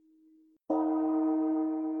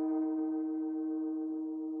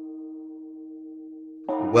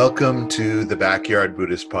Welcome to the Backyard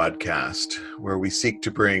Buddhist Podcast, where we seek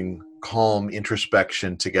to bring calm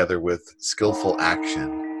introspection together with skillful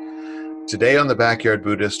action. Today on the Backyard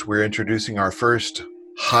Buddhist, we're introducing our first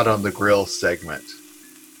Hot on the Grill segment.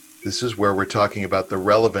 This is where we're talking about the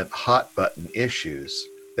relevant hot button issues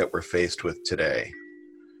that we're faced with today.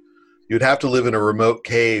 You'd have to live in a remote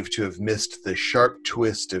cave to have missed the sharp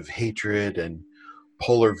twist of hatred and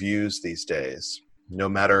polar views these days. No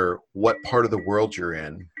matter what part of the world you're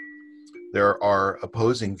in, there are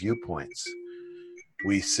opposing viewpoints.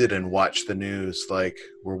 We sit and watch the news like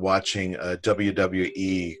we're watching a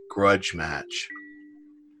WWE grudge match.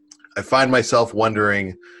 I find myself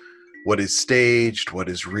wondering what is staged, what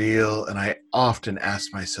is real, and I often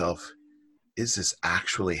ask myself, is this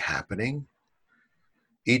actually happening?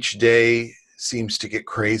 Each day seems to get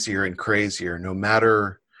crazier and crazier. No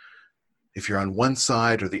matter if you're on one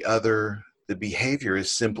side or the other, the behavior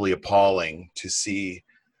is simply appalling to see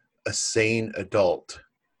a sane adult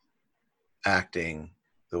acting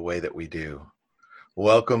the way that we do.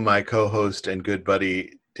 Welcome my co-host and good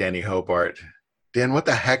buddy, Danny Hobart. Dan, what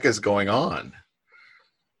the heck is going on?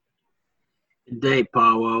 Good day,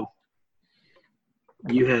 Pawo.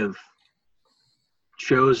 You have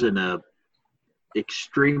chosen a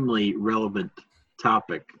extremely relevant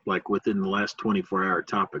topic, like within the last 24-hour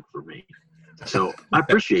topic for me. So I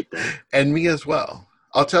appreciate that. And me as well.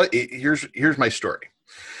 I'll tell you, here's my story.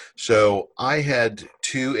 So I had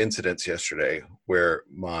two incidents yesterday where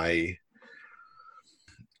my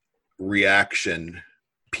reaction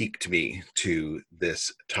piqued me to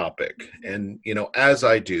this topic. And, as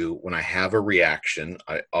I do, when I have a reaction,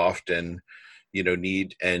 I often,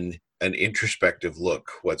 need an introspective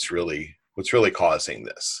look. What's really causing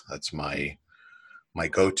this? That's my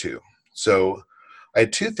go-to. So I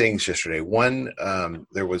had two things yesterday. One,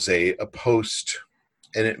 there was a post,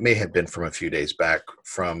 and it may have been from a few days back,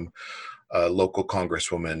 from a local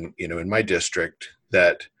congresswoman, in my district,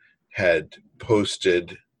 that had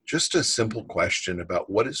posted just a simple question about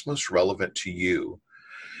what is most relevant to you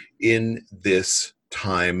in this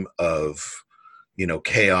time of,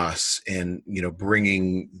 chaos and,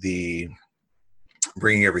 bringing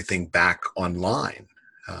everything back online.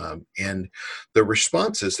 And the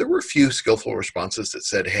responses, there were a few skillful responses that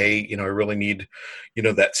said, hey, I really need,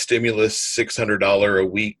 that stimulus $600 a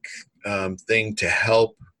week thing to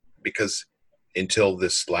help, because until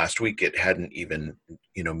this last week, it hadn't even,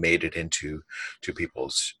 made it into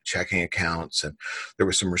people's checking accounts. And there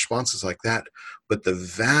were some responses like that. But the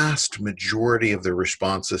vast majority of the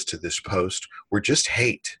responses to this post were just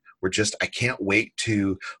hate. I can't wait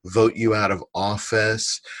to vote you out of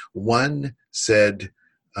office. One said,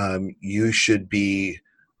 you should be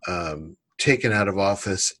taken out of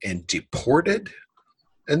office and deported.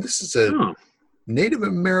 And this is a Native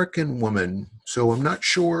American woman, so I'm not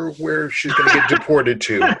sure where she's going to get deported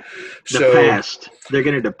to. The past. They're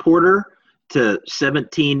going to deport her to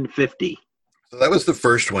 1750. So that was the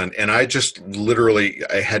first one, and I just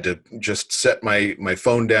I had to just set my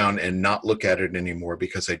phone down and not look at it anymore,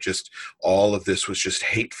 because all of this was just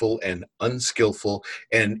hateful and unskillful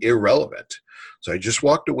and irrelevant. So I just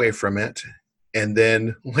walked away from it, and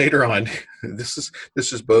then later on, this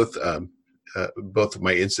is both of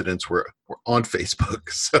my incidents were on Facebook,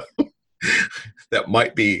 so that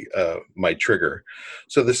might be my trigger.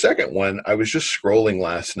 So the second one, I was just scrolling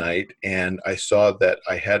last night, and I saw that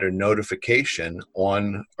I had a notification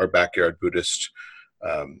on our Backyard Buddhist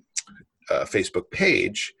Facebook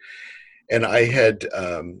page, and I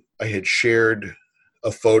had shared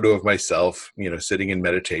a photo of myself, sitting in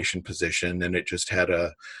meditation position, and it just had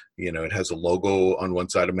it has a logo on one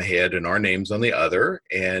side of my head and our names on the other,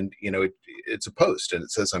 and it's a post, and it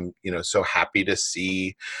says, I'm so happy to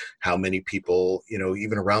see how many people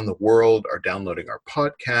even around the world are downloading our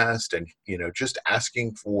podcast, and just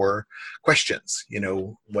asking for questions.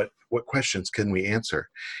 What questions can we answer?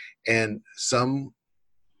 And some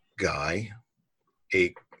guy,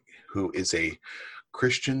 who is a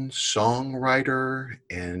Christian songwriter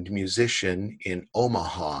and musician in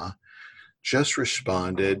Omaha, just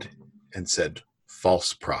responded and said,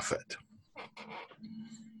 false prophet.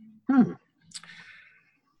 And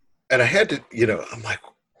I had to, I'm like,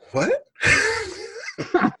 what?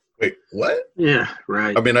 Wait, what? Yeah,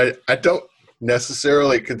 right. I mean, I don't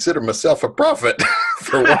necessarily consider myself a prophet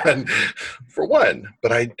for one,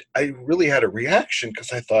 but I really had a reaction,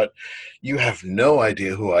 because I thought, you have no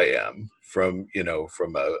idea who I am from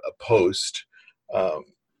a post,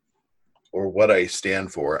 or what I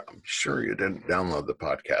stand for. I'm sure you didn't download the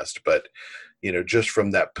podcast, but, just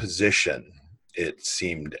from that position, it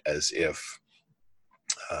seemed as if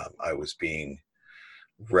I was being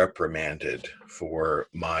reprimanded for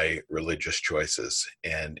my religious choices,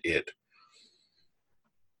 and it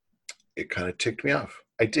kind of ticked me off.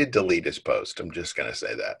 I did delete his post. I'm just going to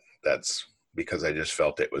say that. That's because I just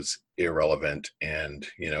felt it was irrelevant. And,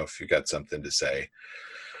 if you got something to say,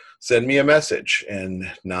 send me a message,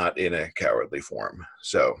 and not in a cowardly form.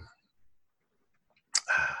 So,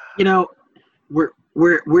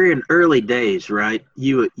 we're in early days, right?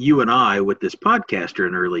 You and I with this podcast are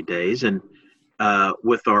in early days, and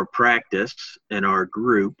with our practice and our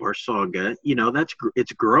group, our Sangha,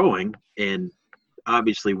 it's growing, and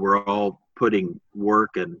obviously we're all putting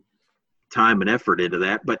work and time and effort into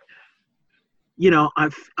that. But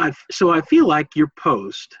I feel like your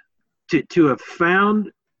post to have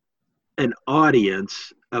found an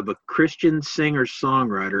audience of a Christian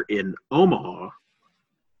singer-songwriter in Omaha,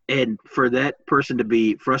 and for that person to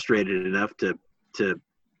be frustrated enough to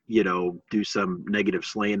do some negative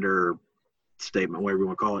slander statement, whatever you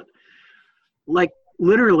want to call it. Like,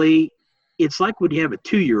 literally, it's like when you have a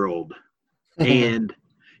 2-year-old and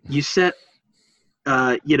you set,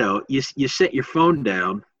 you set your phone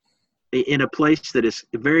down in a place that is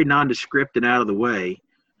very nondescript and out of the way.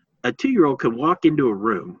 A 2-year-old can walk into a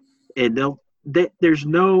room and there's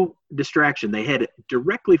no distraction. They head it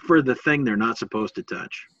directly for the thing they're not supposed to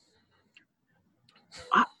touch.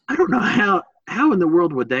 I don't know how in the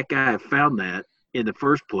world would that guy have found that in the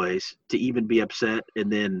first place to even be upset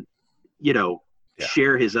and then,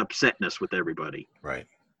 share his upsetness with everybody. Right.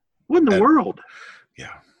 What in the world?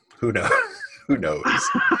 Yeah. Who knows? Who knows?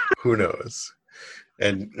 Who knows?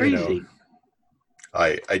 And, Crazy.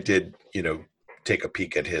 I did, take a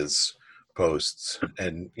peek at his posts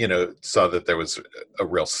and, saw that there was a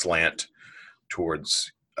real slant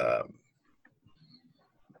towards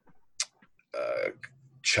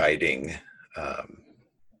chiding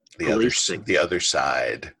the other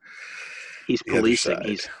side. He's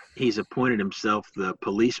policing. He's appointed himself the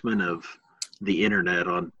policeman of the internet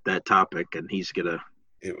on that topic, and he's gonna.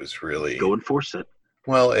 It was really go enforce it.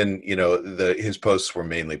 Well, and his posts were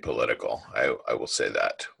mainly political. I will say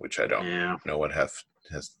that, which I don't know what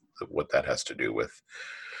that has to do with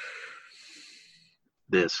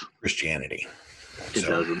this Christianity. It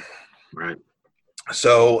doesn't, right?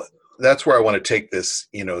 So that's where I want to take this,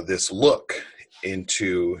 this look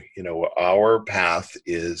into, our path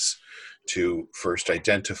is to first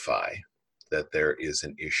identify that there is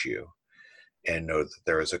an issue and know that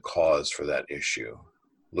there is a cause for that issue.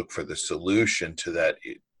 Look for the solution to that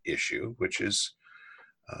issue, which is,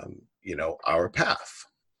 our path.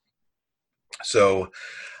 So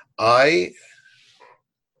I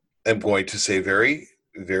am going to say very,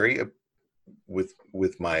 very,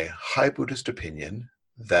 with my high Buddhist opinion,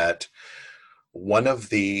 that one of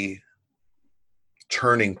the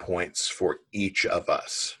turning points for each of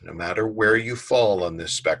us, no matter where you fall on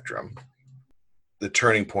this spectrum, the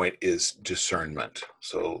turning point is discernment.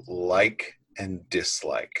 So like and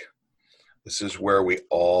dislike. This is where we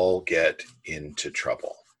all get into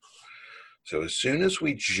trouble. So as soon as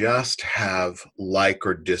we just have like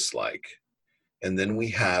or dislike, and then we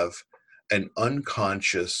have an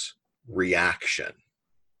unconscious reaction,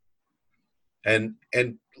 and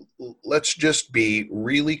let's just be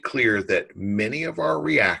really clear that many of our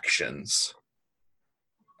reactions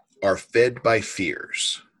are fed by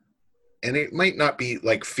fears. And it might not be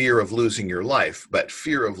like fear of losing your life, but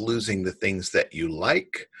fear of losing the things that you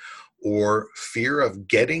like, or fear of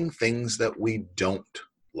getting things that we don't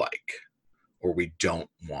like or we don't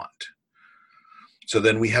want. So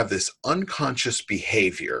then we have this unconscious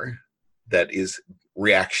behavior that is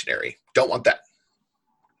reactionary. Don't want that.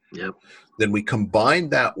 Yep. Then we combine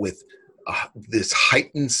that with this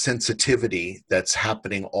heightened sensitivity that's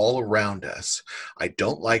happening all around us. I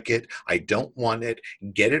don't like it. I don't want it.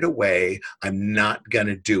 Get it away. I'm not going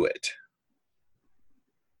to do it.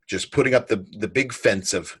 Just putting up the big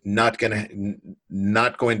fence of not going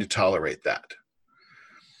to tolerate that.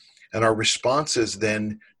 And our responses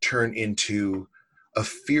then turn into a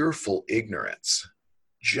fearful ignorance,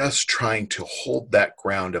 just trying to hold that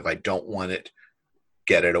ground of I don't want it,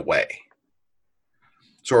 get it away.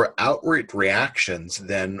 So our outward reactions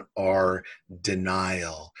then are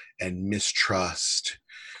denial and mistrust,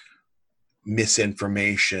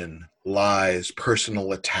 misinformation, lies,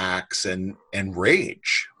 personal attacks, and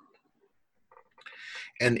rage.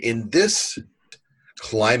 And in this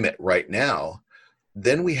climate right now,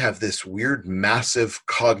 then we have this weird, massive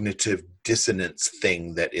cognitive dissonance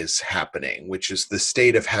thing that is happening, which is the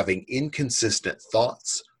state of having inconsistent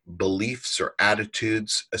thoughts, beliefs, or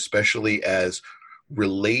attitudes, especially as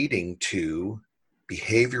relating to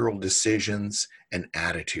behavioral decisions and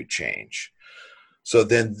attitude change. So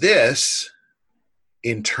then this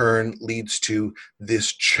in turn leads to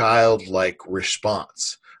this childlike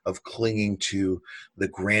response of clinging to the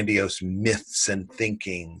grandiose myths and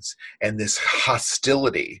thinkings and this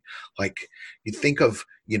hostility. Like you think of,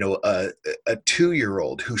 a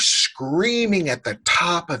 2-year-old who's screaming at the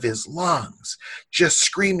top of his lungs, just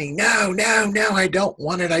screaming, no, no, no, I don't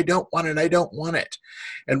want it. I don't want it. I don't want it.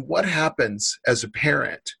 And what happens as a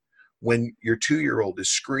parent when your 2-year-old is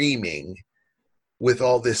screaming with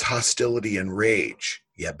all this hostility and rage?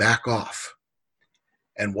 You back off.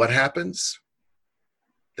 And what happens?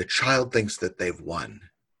 The child thinks that they've won.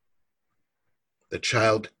 The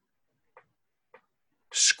child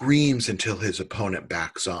screams until his opponent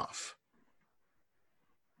backs off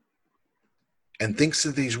and thinks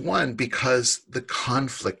that he's won because the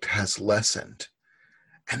conflict has lessened.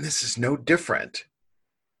 And this is no different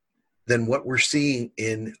than what we're seeing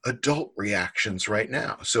in adult reactions right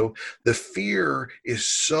now. So the fear is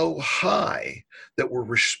so high that we're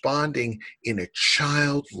responding in a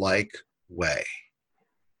childlike way.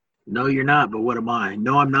 No, you're not, but what am I?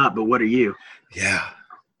 No, I'm not, but what are you? Yeah.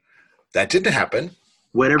 That didn't happen.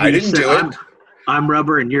 Whatever I you didn't say, do it. I'm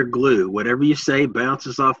rubber and you're glue. Whatever you say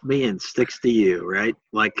bounces off me and sticks to you, right?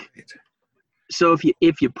 Like, so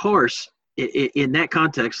if you parse in that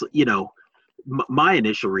context, my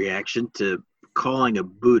initial reaction to calling a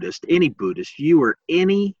Buddhist, any Buddhist, you or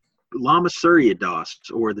any Lama Surya Das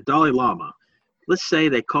or the Dalai Lama, let's say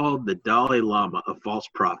they called the Dalai Lama a false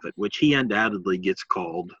prophet, which he undoubtedly gets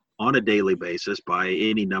called on a daily basis by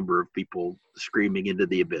any number of people screaming into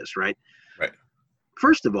the abyss, right? Right.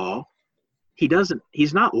 First of all,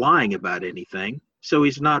 he's not lying about anything, so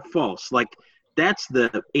he's not false. Like, that's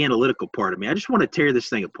the analytical part of me. I just want to tear this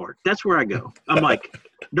thing apart. That's where I go. I'm like,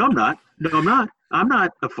 no, I'm not. No, I'm not. I'm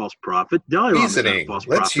not a false prophet. Dalai Lama's not a false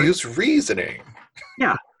prophet. Let's use reasoning.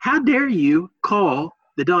 Yeah. How dare you call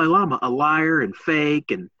the Dalai Lama a liar and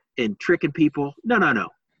fake and tricking people? No.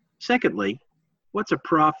 Secondly, what's a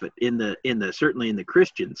prophet in the certainly in the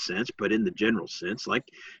Christian sense, but in the general sense, like,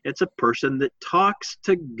 it's a person that talks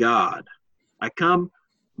to God.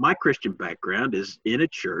 My Christian background is in a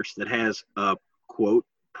church that has a, quote,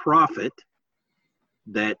 prophet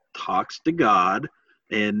that talks to God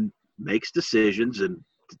and makes decisions and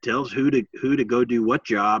tells who to go do what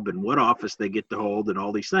job and what office they get to hold and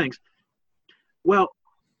all these things. Well,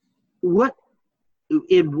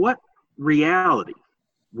 in what reality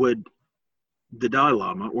would the Dalai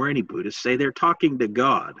Lama or any Buddhist say they're talking to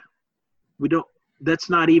God? That's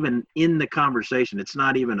not even in the conversation. It's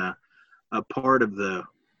not even a part of the,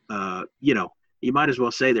 you might as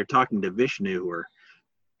well say they're talking to Vishnu or,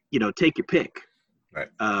 take your pick. Right.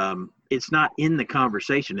 It's not in the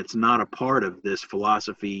conversation. It's not a part of this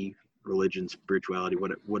philosophy, religion, spirituality,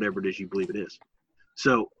 whatever it is you believe it is.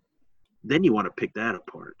 So then you want to pick that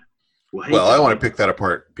apart. Well, I want to pick that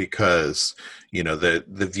apart because,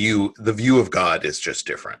 the view of God is just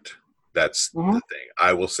different. That's the thing.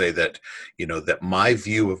 I will say that, that my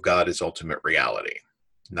view of God is ultimate reality,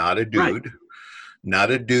 not a dude. Right.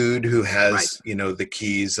 Not a dude who has, right, the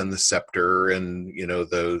keys and the scepter and,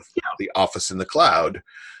 the office in the cloud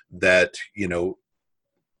that,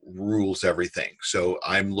 rules everything. So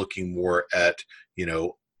I'm looking more at,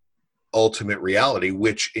 ultimate reality,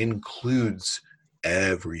 which includes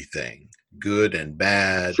everything, good and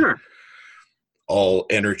bad. Sure. All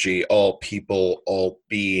energy, all people, all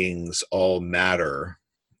beings, all matter.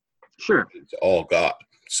 Sure. It's all God.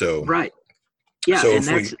 So, right. Yeah.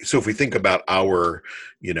 So if we think about our,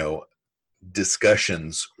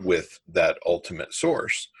 discussions with that ultimate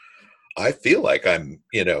source, I feel like I'm,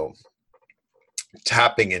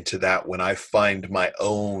 tapping into that when I find my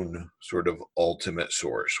own sort of ultimate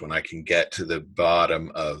source, when I can get to the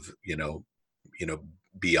bottom of,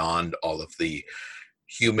 beyond all of the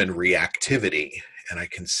human reactivity, and I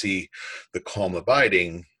can see the calm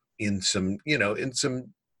abiding in some, in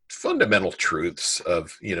some fundamental truths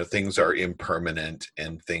of, things are impermanent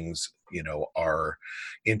and things, are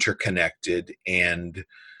interconnected, and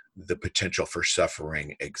the potential for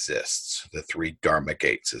suffering exists. The 3 Dharma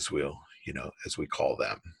gates, as we call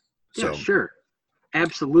them. Yeah, sure.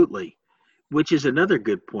 Absolutely. Which is another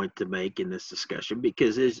good point to make in this discussion,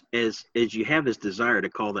 because as you have this desire to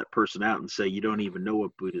call that person out and say, you don't even know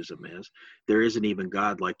what Buddhism is. There isn't even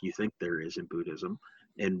God like you think there is in Buddhism.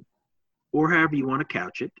 Or however you want to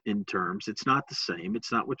couch it in terms, it's not the same.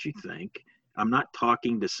 It's not what you think. I'm not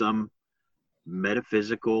talking to some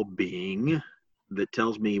metaphysical being that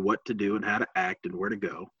tells me what to do and how to act and where to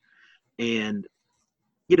go. And,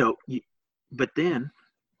 but then,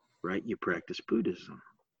 right, you practice Buddhism.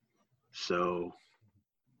 So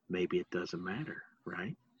maybe it doesn't matter,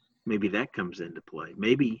 right? Maybe that comes into play.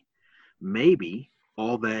 Maybe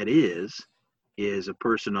all that is a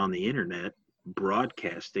person on the internet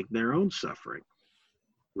broadcasting their own suffering,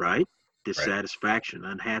 right? Dissatisfaction,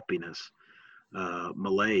 unhappiness,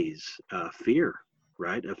 malaise, fear,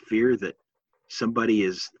 right? A fear that somebody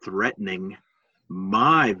is threatening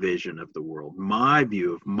my vision of the world, my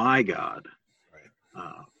view of my God. Right.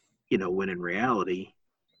 When in reality,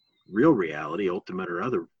 real reality, ultimate or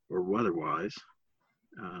otherwise,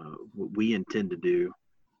 we intend to do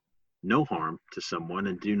no harm to someone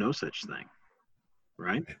and do no such thing,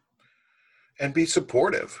 right? And be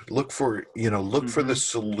supportive. Look for the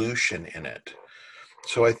solution in it.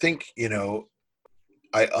 So I think,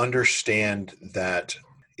 I understand that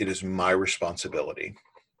it is my responsibility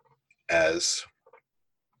as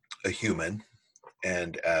a human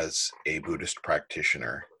and as a Buddhist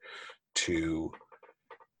practitioner to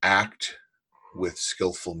act with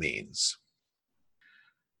skillful means.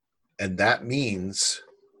 And that means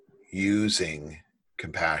using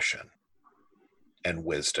compassion and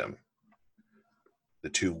wisdom, the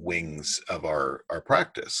two wings of our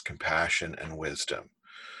practice, compassion and wisdom.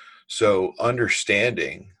 So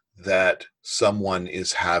understanding that someone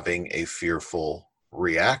is having a fearful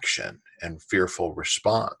reaction and fearful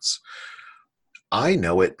response, I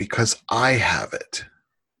know it because I have it.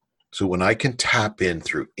 So when I can tap in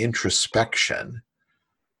through introspection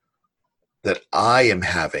that I am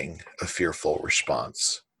having a fearful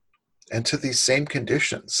response, and to these same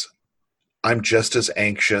conditions, I'm just as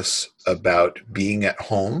anxious about being at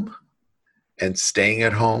home and staying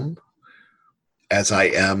at home as I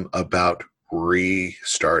am about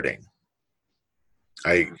restarting.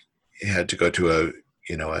 I had to go to a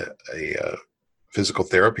physical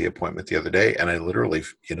therapy appointment the other day, and I literally,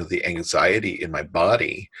 the anxiety in my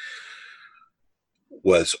body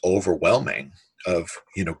was overwhelming of,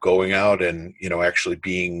 going out and, actually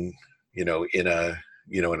being, in a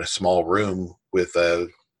small room with a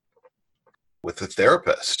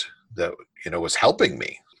therapist that, was helping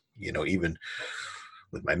me, even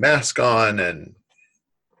with my mask on and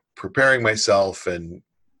preparing myself and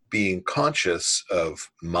being conscious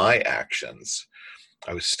of my actions.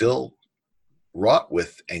 I was still wrought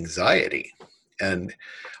with anxiety. And,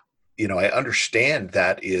 I understand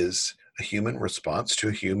that is a human response to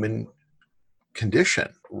a human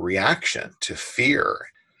condition, reaction to fear.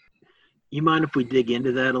 You mind if we dig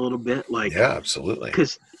into that a little bit? Yeah, absolutely.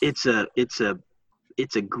 Because it's a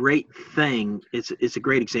great thing. It's a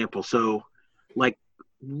great example. So,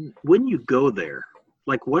 when you go there,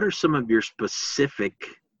 what are some of your specific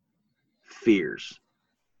fears?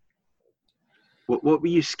 What were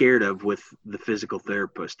you scared of with the physical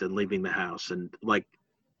therapist and leaving the house? And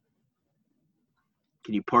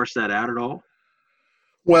can you parse that out at all?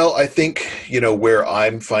 Well, I think, where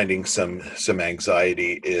I'm finding some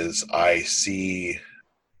anxiety is I see,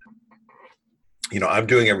 I'm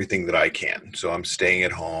doing everything that I can. So I'm staying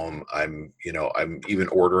at home. I'm even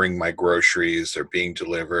ordering my groceries. They're being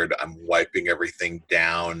delivered. I'm wiping everything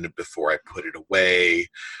down before I put it away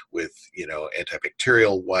with,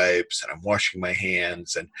 antibacterial wipes, and I'm washing my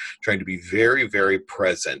hands and trying to be very, very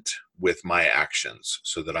present with my actions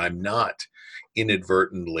so that I'm not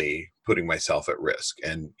inadvertently putting myself at risk.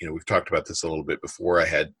 And, we've talked about this a little bit before. I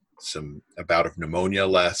had a bout of pneumonia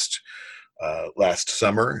last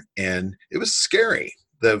summer, and it was scary.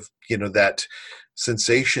 That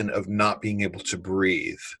sensation of not being able to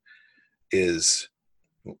breathe is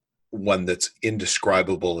one that's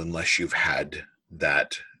indescribable unless you've had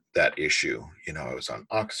that issue. I was on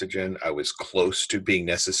oxygen. I was close to being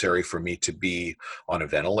necessary for me to be on a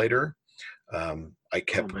ventilator. I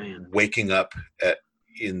kept waking up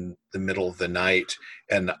in the middle of the night,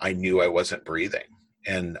 and I knew I wasn't breathing.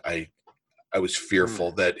 And I was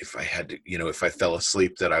fearful that if I had to, if I fell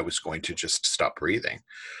asleep, that I was going to just stop breathing.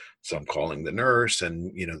 So I'm calling the nurse,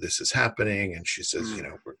 and, this is happening. And she says,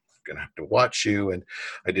 we're going to have to watch you. And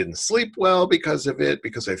I didn't sleep well because of it,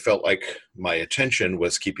 because I felt like my attention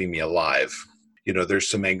was keeping me alive. There's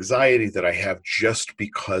some anxiety that I have just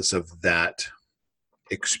because of that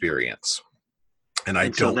experience. And I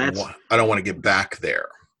don't want to get back there.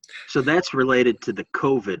 So that's related to the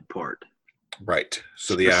COVID part. Right.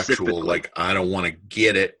 So the actual, I don't want to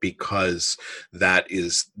get it, because that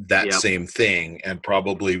is that same thing, and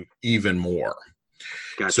probably even more.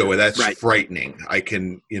 Gotcha. So that's frightening. I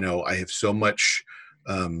can, I have so much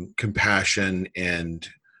compassion and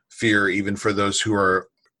fear, even for those who are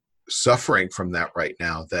suffering from that right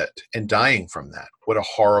now, and dying from that. What a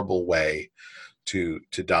horrible way to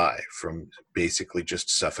die, from basically just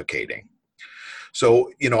suffocating.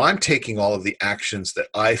 So, I'm taking all of the actions that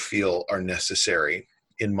I feel are necessary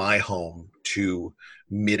in my home to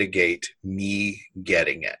mitigate me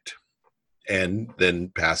getting it. and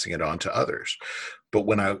then passing it on to others. But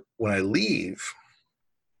when I leave,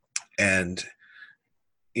 and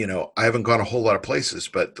I haven't gone a whole lot of places,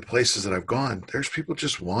 but the places that I've gone, there's people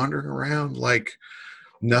just wandering around like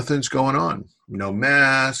nothing's going on. No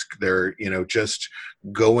mask. They're, just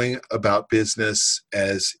going about business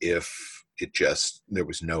as if there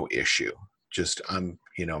was no issue. Just, I'm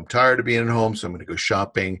tired of being at home, so I'm going to go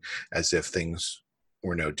shopping as if things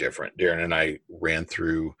were no different. Darren and I ran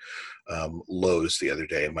through Lowe's the other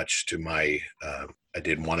day, much to my, I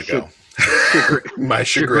didn't want to go. My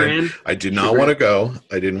chagrin. I did not want to go.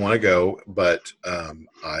 I didn't want to go, but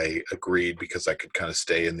I agreed because I could kind of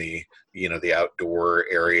stay in the, the outdoor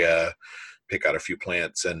area, pick out a few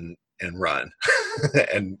plants and run.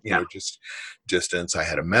 And, just distance. I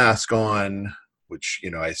had a mask on, which,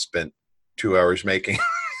 I spent 2 hours making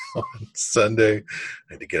on Sunday.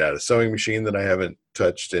 I had to get out a sewing machine that I haven't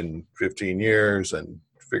touched in 15 years and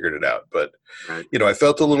figured it out. But, I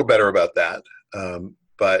felt a little better about that.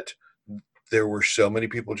 But there were so many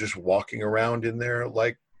people just walking around in there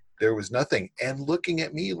like there was nothing and looking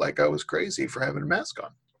at me like I was crazy for having a mask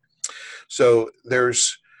on. So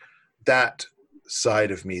there's that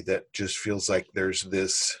side of me that just feels like there's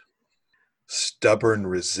this stubborn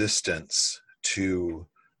resistance to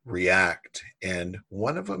react. And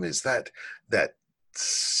one of them is that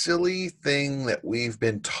silly thing that we've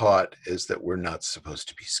been taught is that we're not supposed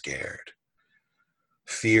to be scared.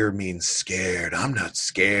 Fear means scared. I'm not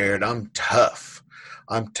scared. I'm tough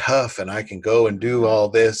and I can go and do all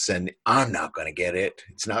this and I'm not going to get it.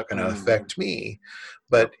 It's not going to affect me.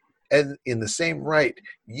 But and in the same right,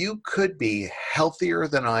 you could be healthier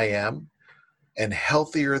than I am and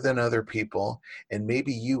healthier than other people. And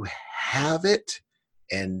maybe you have it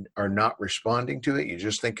and are not responding to it. You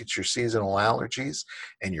just think it's your seasonal allergies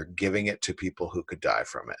and you're giving it to people who could die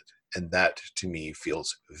from it. And that to me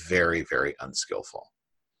feels very, very unskillful.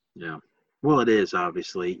 Yeah. Well, it is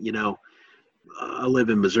obviously, I live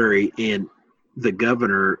in Missouri and the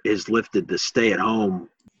governor has lifted the stay at home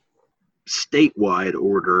statewide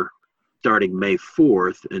order starting May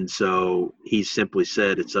 4th. And so he simply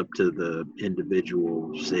said it's up to the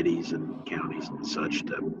individual cities and counties and such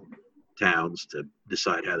towns to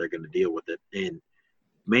decide how they're going to deal with it. And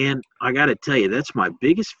man, I got to tell you, that's my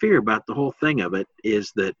biggest fear about the whole thing of it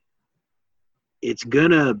is that it's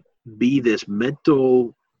going to be this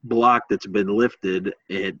mental block that's been lifted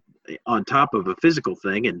and on top of a physical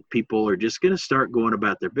thing. And people are just going to start going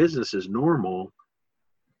about their business as normal.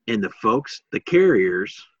 And the folks, the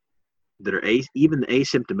carriers that are even the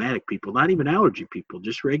asymptomatic people, not even allergy people,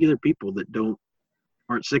 just regular people that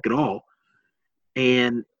aren't sick at all.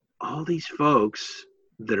 And all these folks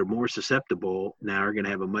that are more susceptible now are going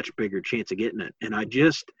to have a much bigger chance of getting it. And I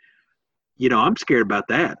just, I'm scared about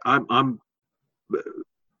that. I'm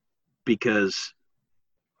because,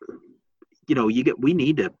 we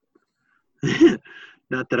need to,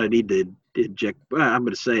 not that I need to inject, I'm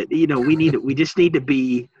going to say it, we just need to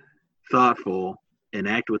be thoughtful and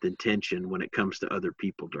act with intention when it comes to other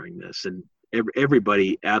people during this. And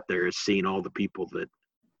everybody out there has seen all the people that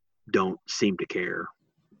don't seem to care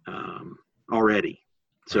already.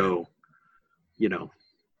 So,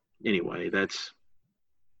 anyway,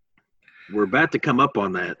 we're about to come up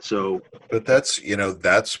on that. So, but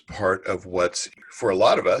that's part of what's for a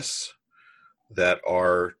lot of us that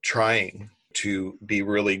are trying to be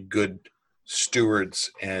really good stewards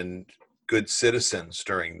and good citizens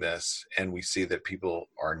during this, and we see that people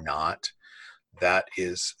are not. That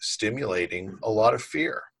is stimulating a lot of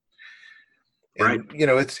fear. And,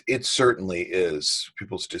 right. It certainly is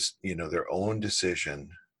people's just, their own decision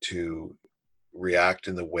to react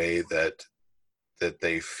in the way that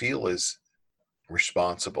they feel is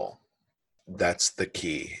responsible. That's the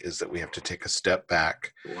key, is that we have to take a step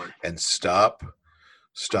back and stop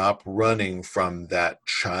running from that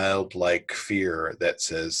childlike fear that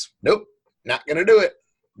says, nope, not going to do it.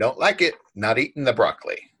 Don't like it. Not eating the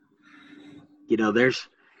broccoli.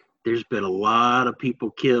 There's been a lot of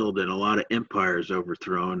people killed and a lot of empires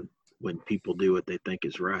overthrown when people do what they think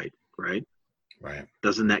is right. Right.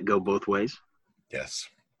 Doesn't that go both ways? Yes,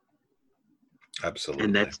 absolutely.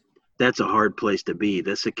 And that's a hard place to be.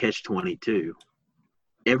 That's a catch-22.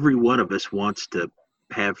 Every one of us wants to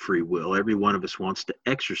have free will. Every one of us wants to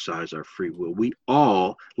exercise our free will. We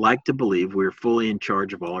all like to believe we're fully in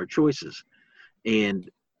charge of all our choices. And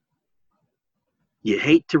you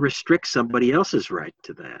hate to restrict somebody else's right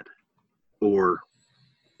to that or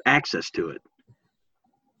access to it.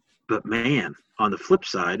 But man, on the flip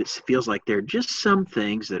side, it feels like there are just some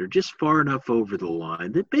things that are just far enough over the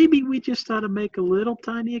line that maybe we just ought to make a little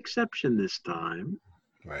tiny exception this time.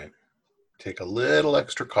 Right. Take a little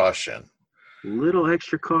extra caution. little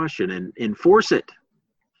extra caution and enforce it.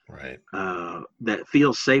 Right. That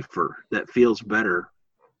feels safer, that feels better.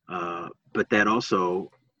 But that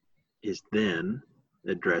also is then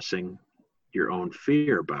addressing your own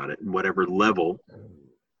fear about it and whatever level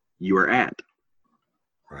you are at.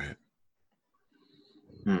 Right.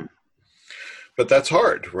 But that's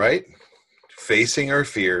hard, right? Facing our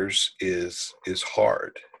fears is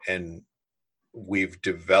hard. And we've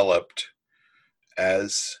developed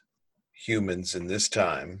as humans in this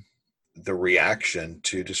time the reaction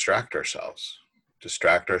to distract ourselves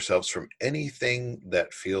from anything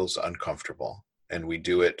that feels uncomfortable. And we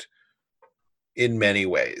do it in many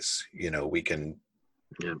ways. We can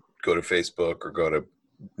go to Facebook or go to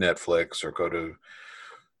Netflix or go to,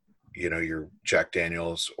 your Jack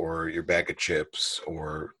Daniels or your bag of chips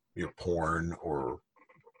or your porn or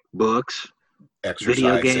books, exercising,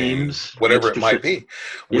 video games, whatever it might be.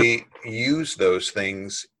 Yep. We use those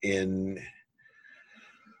things in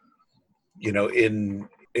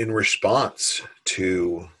response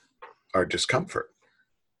to our discomfort.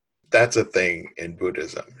 That's a thing in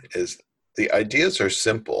Buddhism, is the ideas are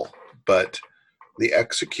simple, but the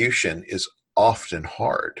execution is often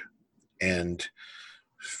hard. And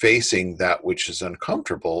facing that which is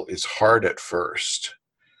uncomfortable is hard at first.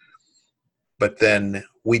 But then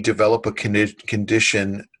we develop a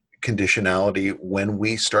conditionality when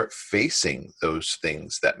we start facing those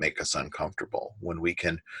things that make us uncomfortable, when we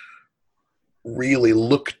can really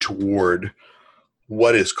look toward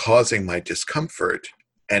what is causing my discomfort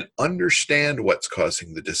and understand what's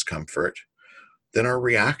causing the discomfort, then our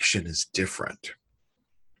reaction is different.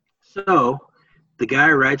 So the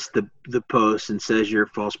guy writes the post and says you're a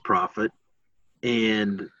false prophet.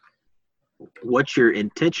 And what's your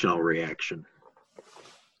intentional reaction?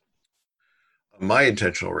 My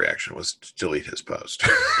intentional reaction was to delete his post.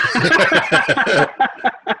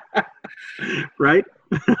 Right?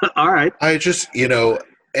 All right. I just,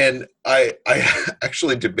 and I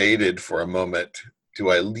actually debated for a moment, do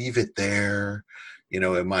I leave it there?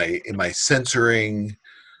 Am I censoring?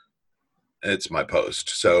 It's my post.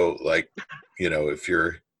 So if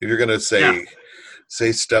you're going to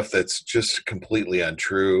say stuff that's just completely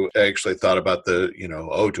untrue, I actually thought about do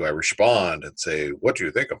I respond and say, what do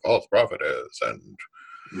you think a false prophet is? And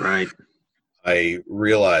right. I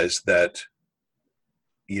realized that,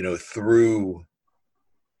 through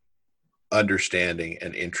understanding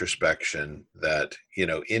and introspection, that,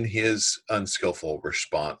 in his unskillful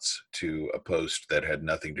response to a post that had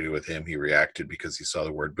nothing to do with him, he reacted because he saw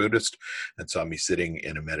the word Buddhist and saw me sitting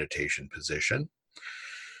in a meditation position.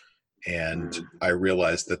 And I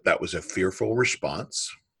realized that that was a fearful response,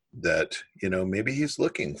 that, maybe he's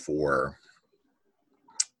looking for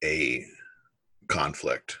a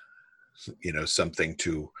conflict, something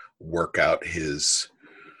to work out his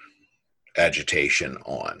agitation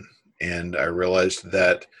on. And I realized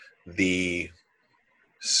that the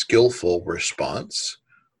skillful response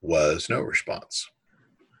was no response.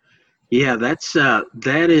 Yeah, that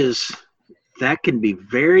can be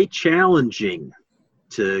very challenging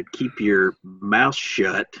to keep your mouth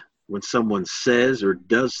shut when someone says or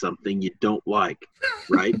does something you don't like,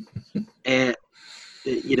 right? And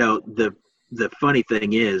the funny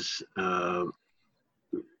thing is,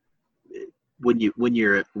 when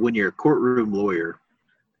you're a courtroom lawyer,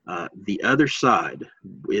 the other side,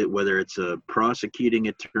 whether it's a prosecuting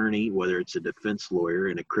attorney, whether it's a defense lawyer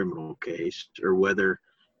in a criminal case, or whether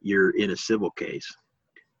you're in a civil case,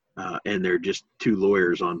 and they're just two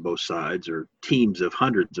lawyers on both sides, or teams of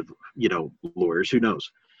hundreds of lawyers, who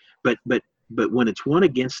knows? But when it's one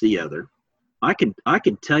against the other, I can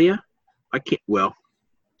tell you, I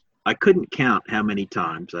couldn't count how many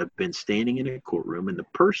times I've been standing in a courtroom and the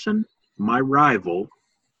person, my rival,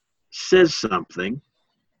 says something,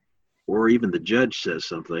 or even the judge says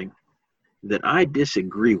something that I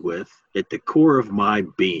disagree with at the core of my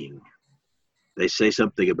being. They say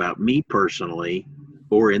something about me personally,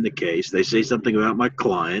 or in the case, they say something about my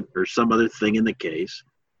client or some other thing in the case,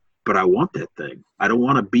 but I want that thing. I don't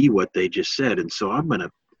want to be what they just said. And so I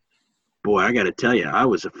got to tell you, I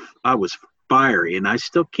was fiery, and I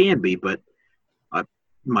still can be, but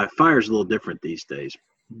my fire's a little different these days.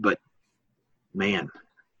 But man,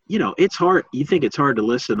 it's hard. You think it's hard to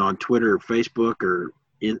listen on Twitter or Facebook or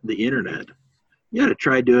in the internet. You got to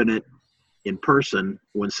try doing it in person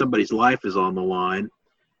when somebody's life is on the line.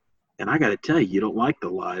 And I got to tell you, you don't like the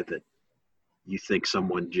lie that you think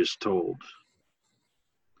someone just told.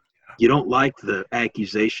 You don't like the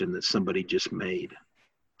accusation that somebody just made.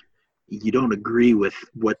 You don't agree with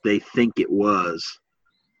what they think it was,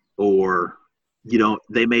 or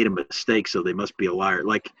they made a mistake, so they must be a liar.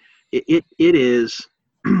 Like it is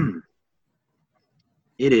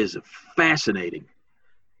It is fascinating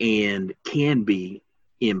and can be,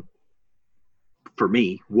 for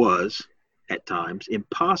me, was at times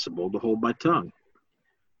impossible to hold my tongue.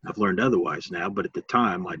 I've learned otherwise now, but at the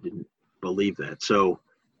time I didn't believe that. So,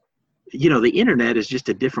 the internet is just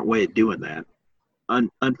a different way of doing that.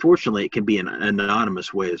 Unfortunately, it can be an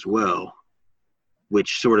anonymous way as well,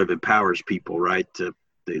 which sort of empowers people, right?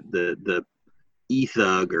 The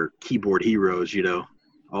e-thug or keyboard heroes,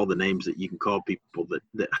 all the names that you can call people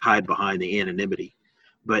that hide behind the anonymity.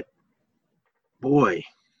 But boy,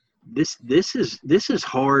 this is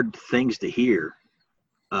hard things to hear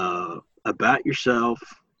about yourself,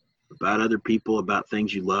 about other people, about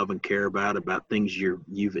things you love and care about things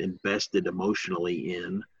you've invested emotionally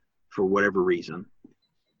in for whatever reason,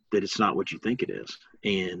 that it's not what you think it is.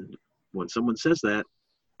 And when someone says that,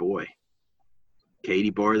 boy, Katie,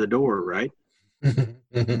 bar the door, right?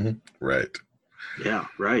 Right. Yeah,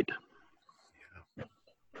 right.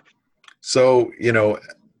 So,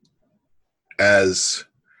 as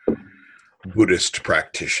Buddhist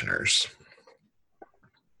practitioners,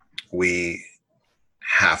 we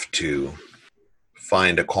have to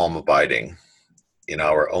find a calm abiding in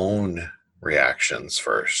our own reactions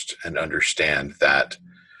first and understand that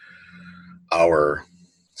our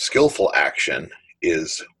skillful action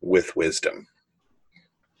is with wisdom.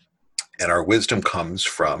 And our wisdom comes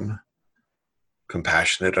from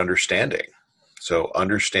compassionate understanding. So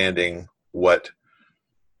understanding what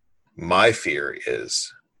my fear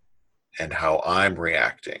is and how I'm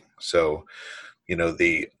reacting. So,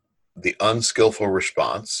 the unskillful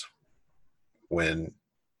response when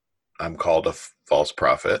I'm called a false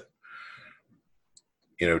prophet,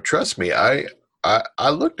 trust me, I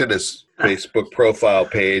looked at his Facebook profile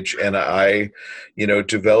page and I,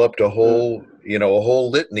 developed a whole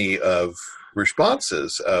litany of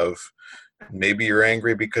responses of maybe you're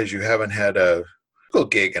angry because you haven't had a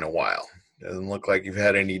gig in a while. Doesn't look like you've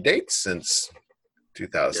had any dates since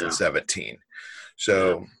 2017. Yeah.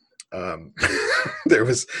 So there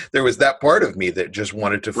was that part of me that just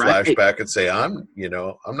wanted to flash back and say, I'm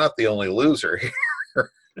not the only loser here.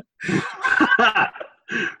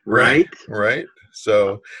 Right.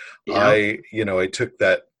 So I took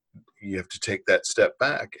that. You have to take that step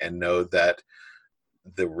back and know that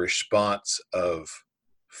the response of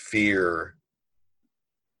fear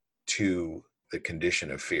to the condition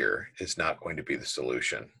of fear is not going to be the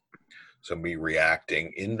solution. So me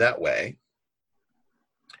reacting in that way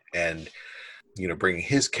and, bringing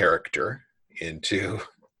his character into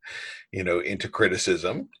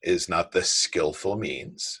criticism is not the skillful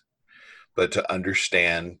means, but to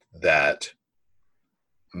understand that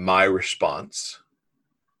my response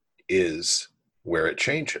is where it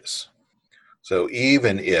changes. So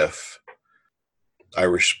even if I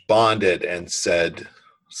responded and said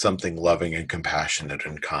something loving and compassionate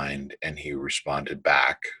and kind, and he responded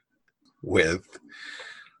back with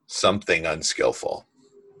something unskillful,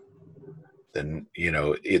 then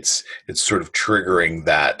it's sort of triggering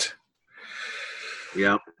that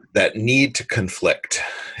that need to conflict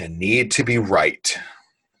and need to be right.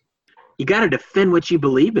 You got to defend what you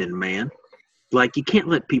believe in, man. Like, you can't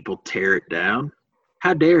let people tear it down.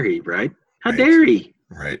 How dare he, right? How dare he?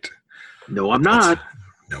 Right. No, I'm not.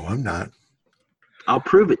 No, I'm not. I'll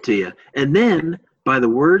prove it to you. And then, by the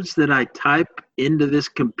words that I type into this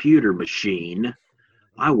computer machine,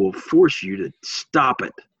 I will force you to stop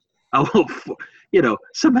it. I will,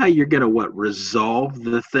 somehow you're going to resolve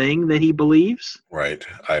the thing that he believes. Right.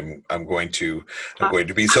 I'm going to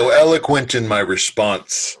be so eloquent in my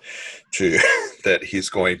response to that he's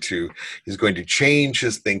going to change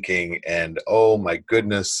his thinking. And oh my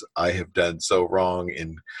goodness, I have done so wrong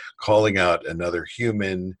in calling out another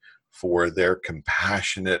human for their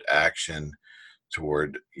compassionate action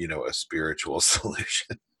toward, a spiritual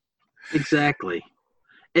solution. Exactly.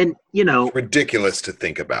 And, it's ridiculous to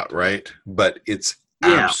think about, right? But it's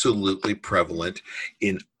absolutely prevalent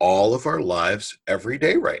in all of our lives every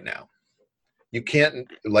day right now. You can't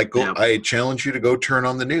I challenge you to go turn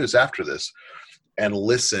on the news after this and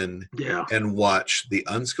listen and watch the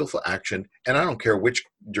unskillful action. And I don't care which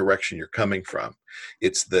direction you're coming from.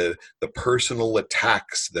 It's the personal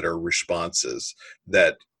attacks that are responses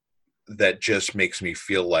that just makes me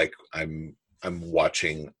feel like I'm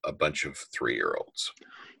watching a bunch of 3-year-olds.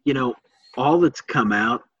 All that's come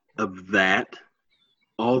out of that,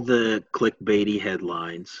 all the clickbaity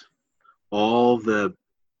headlines, all the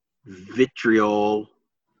vitriol,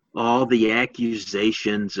 all the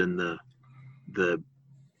accusations, and the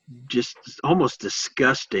just almost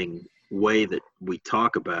disgusting way that we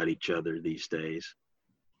talk about each other these days,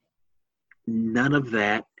 none of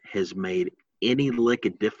that has made any lick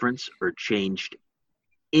of difference or changed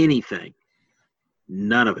anything.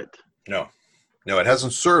 None of it. No, it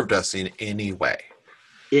hasn't served us in any way.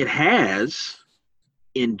 It has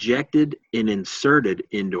injected and inserted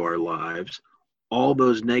into our lives all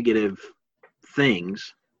those negative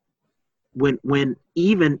things when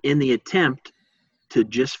even in the attempt to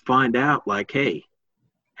just find out, like, hey,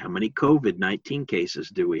 how many COVID-19 cases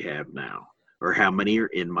do we have now? Or how many are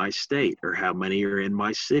in my state? Or how many are in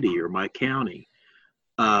my city or my county?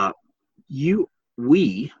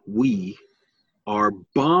 We are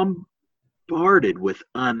bombarded with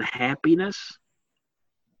unhappiness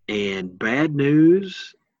and bad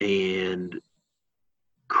news and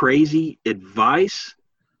crazy advice,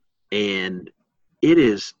 and it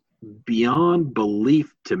is beyond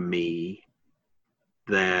belief to me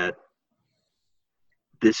that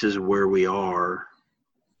this is where we are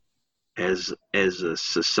as a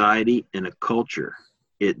society and a culture.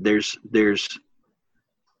 It's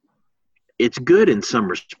good in some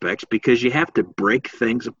respects because you have to break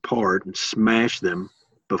things apart and smash them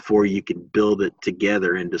before you can build it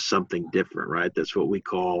together into something different, right? That's what we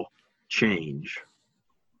call change.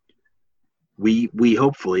 We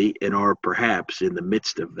hopefully and are perhaps in the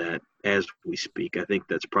midst of that as we speak. I think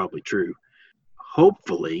that's probably true.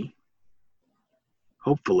 Hopefully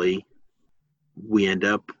we end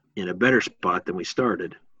up in a better spot than we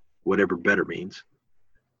started, whatever better means.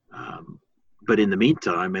 But in the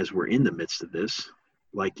meantime, as we're in the midst of this,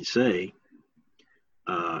 like you say,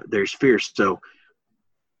 there's fear. So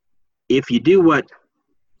if you do what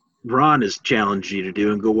Ron has challenged you to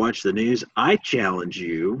do and go watch the news, I challenge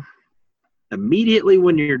you immediately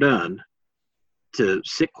when you're done to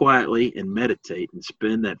sit quietly and meditate and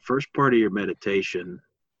spend that first part of your meditation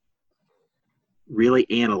really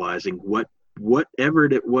analyzing whatever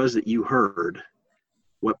it was that you heard.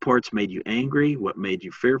 What parts made you angry? What made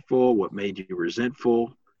you fearful? What made you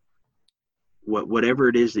resentful? Whatever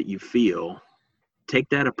it is that you feel, take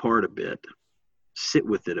that apart a bit. Sit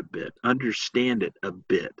with it a bit. Understand it a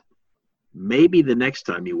bit. Maybe the next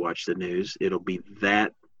time you watch the news, it'll be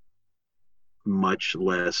that much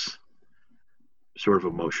less sort of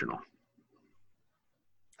emotional.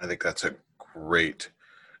 I think that's a great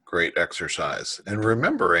exercise. And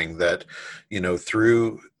remembering that,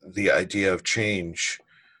 through the idea of change,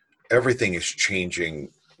 everything is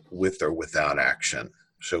changing with or without action.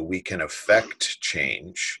 So we can affect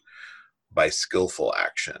change by skillful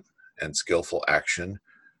action. And skillful action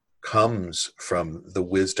comes from the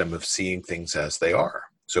wisdom of seeing things as they are.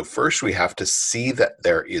 So first we have to see that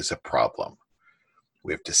there is a problem.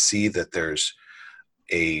 We have to see that there's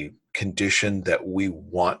a condition that we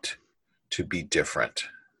want to be different.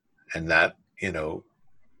 And that,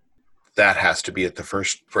 that has to be at the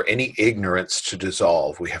first. For any ignorance to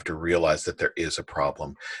dissolve, we have to realize that there is a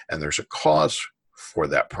problem and there's a cause for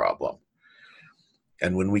that problem.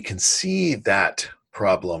 And when we can see that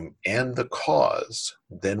problem and the cause,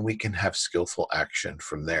 then we can have skillful action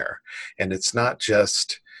from there. And it's not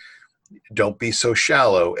just, don't be so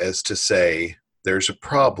shallow as to say there's a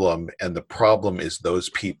problem and the problem is those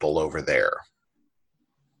people over there.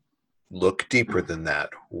 Look deeper than that.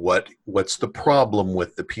 What's the problem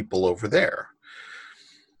with the people over there?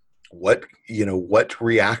 What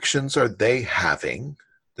reactions are they having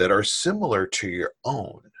that are similar to your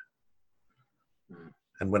own?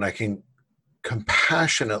 And when I can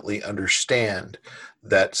compassionately understand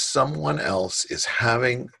that someone else is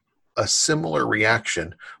having a similar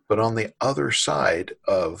reaction, but on the other side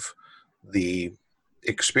of the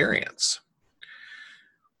experience.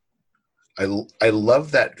 I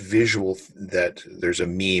love that visual that there's a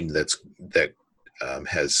meme that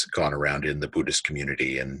has gone around in the Buddhist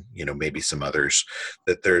community and, maybe some others,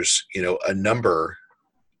 that there's, a number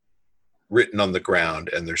written on the ground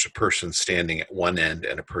and there's a person standing at one end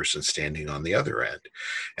and a person standing on the other end.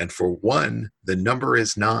 And for one, the number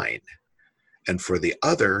is 9. And for the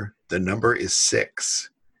other, the number is 6.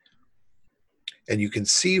 And you can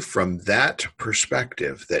see from that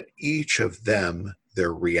perspective that each of them,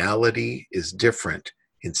 their reality is different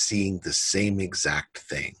in seeing the same exact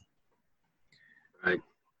thing. Right.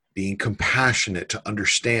 Being compassionate to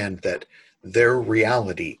understand that their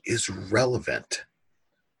reality is relevant.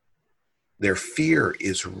 Their fear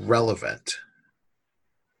is relevant.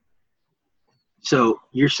 So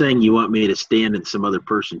you're saying you want me to stand in some other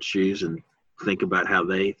person's shoes and think about how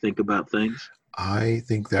they think about things? I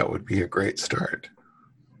think that would be a great start.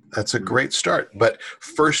 That's a great start. But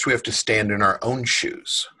first we have to stand in our own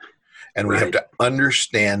shoes. And we have to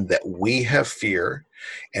understand that we have fear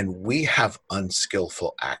and we have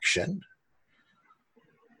unskillful action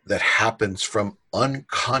that happens from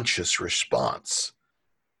unconscious response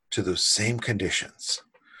to those same conditions.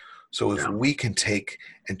 So if Yeah. we can take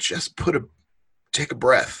and just take a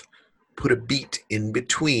breath, put a beat in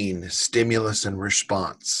between stimulus and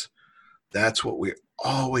response, that's what we're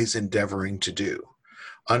always endeavoring to do.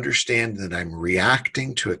 Understand that I'm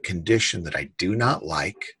reacting to a condition that I do not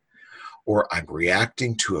like, or I'm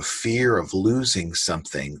reacting to a fear of losing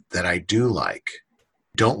something that I do like.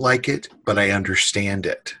 Don't like it, but I understand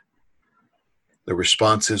it. The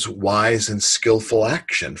response is wise and skillful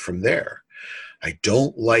action from there. I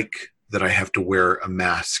don't like that I have to wear a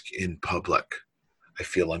mask in public. I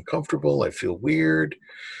feel uncomfortable, I feel weird,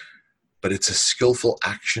 but it's a skillful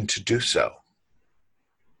action to do so.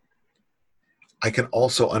 I can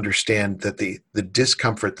also understand that the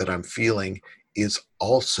discomfort that I'm feeling is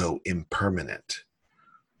also impermanent.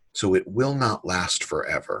 So it will not last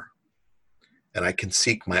forever. And I can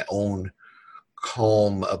seek my own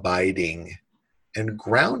calm, abiding, and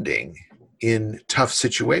grounding in tough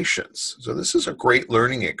situations. So this is a great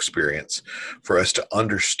learning experience for us to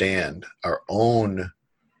understand our own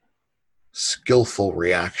skillful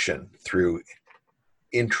reaction through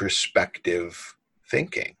introspective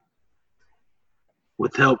thinking.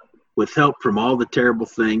 With help from all the terrible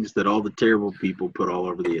things that all the terrible people put all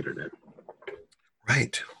over the internet.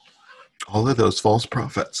 Right. All of those false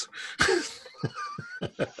prophets.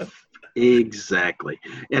 Exactly.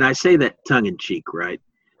 And I say that tongue in cheek, right?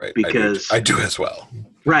 Right. Because I do as well.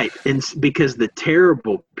 Right. And because the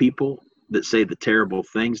terrible people that say the terrible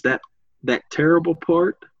things, that terrible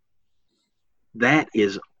part, that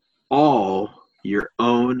is all your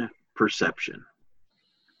own perception.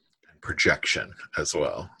 Projection as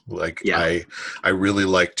well. Like Yeah. I really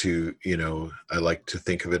like to, I like to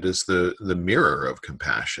think of it as the mirror of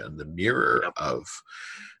compassion, the mirror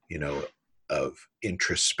Yep. of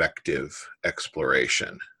introspective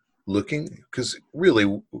exploration. Looking, because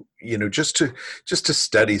really, just to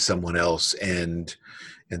study someone else and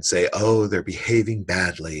say, oh, they're behaving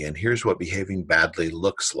badly, and here's what behaving badly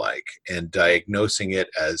looks like, and diagnosing it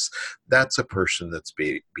as that's a person that's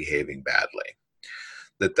behaving badly.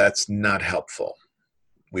 That's not helpful.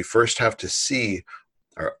 We first have to see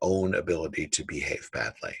our own ability to behave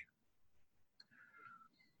badly.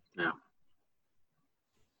 Yeah.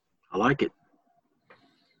 I like it.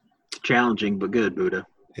 It's challenging, but good, Buddha.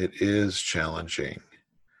 It is challenging.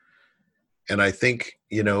 And I think,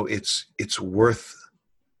 it's worth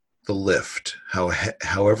the lift.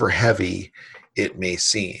 However heavy it may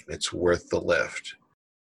seem, it's worth the lift.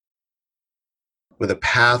 With a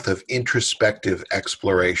path of introspective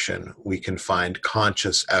exploration, we can find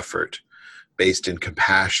conscious effort based in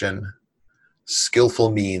compassion,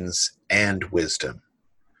 skillful means, and wisdom.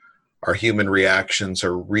 Our human reactions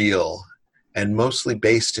are real and mostly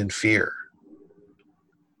based in fear.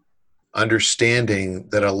 Understanding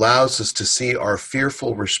that allows us to see our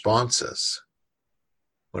fearful responses.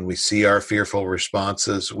 When we see our fearful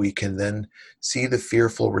responses, we can then see the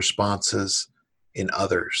fearful responses in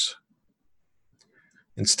others.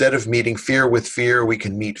 Instead of meeting fear with fear, we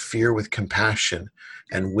can meet fear with compassion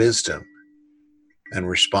and wisdom and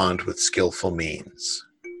respond with skillful means.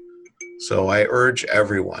 So I urge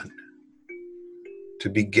everyone to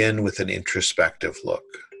begin with an introspective look.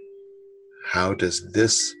 How does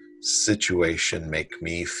this situation make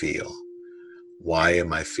me feel? Why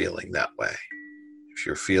am I feeling that way? If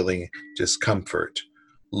you're feeling discomfort,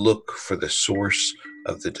 look for the source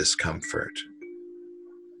of the discomfort.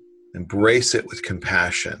 Embrace it with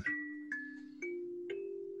compassion.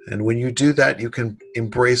 And when you do that, you can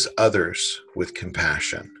embrace others with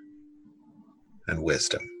compassion and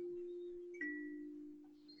wisdom.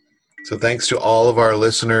 So thanks to all of our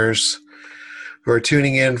listeners who are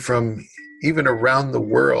tuning in from even around the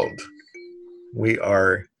world. We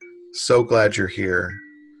are so glad you're here.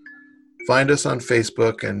 Find us on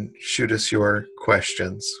Facebook and shoot us your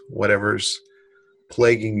questions, whatever's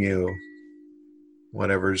plaguing you,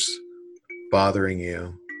 whatever's bothering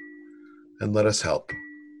you, and let us help.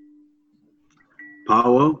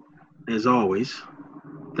 Pawo, as always,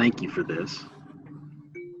 thank you for this.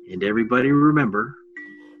 And everybody remember,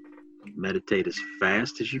 meditate as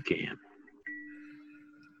fast as you can.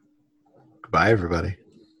 Goodbye, everybody.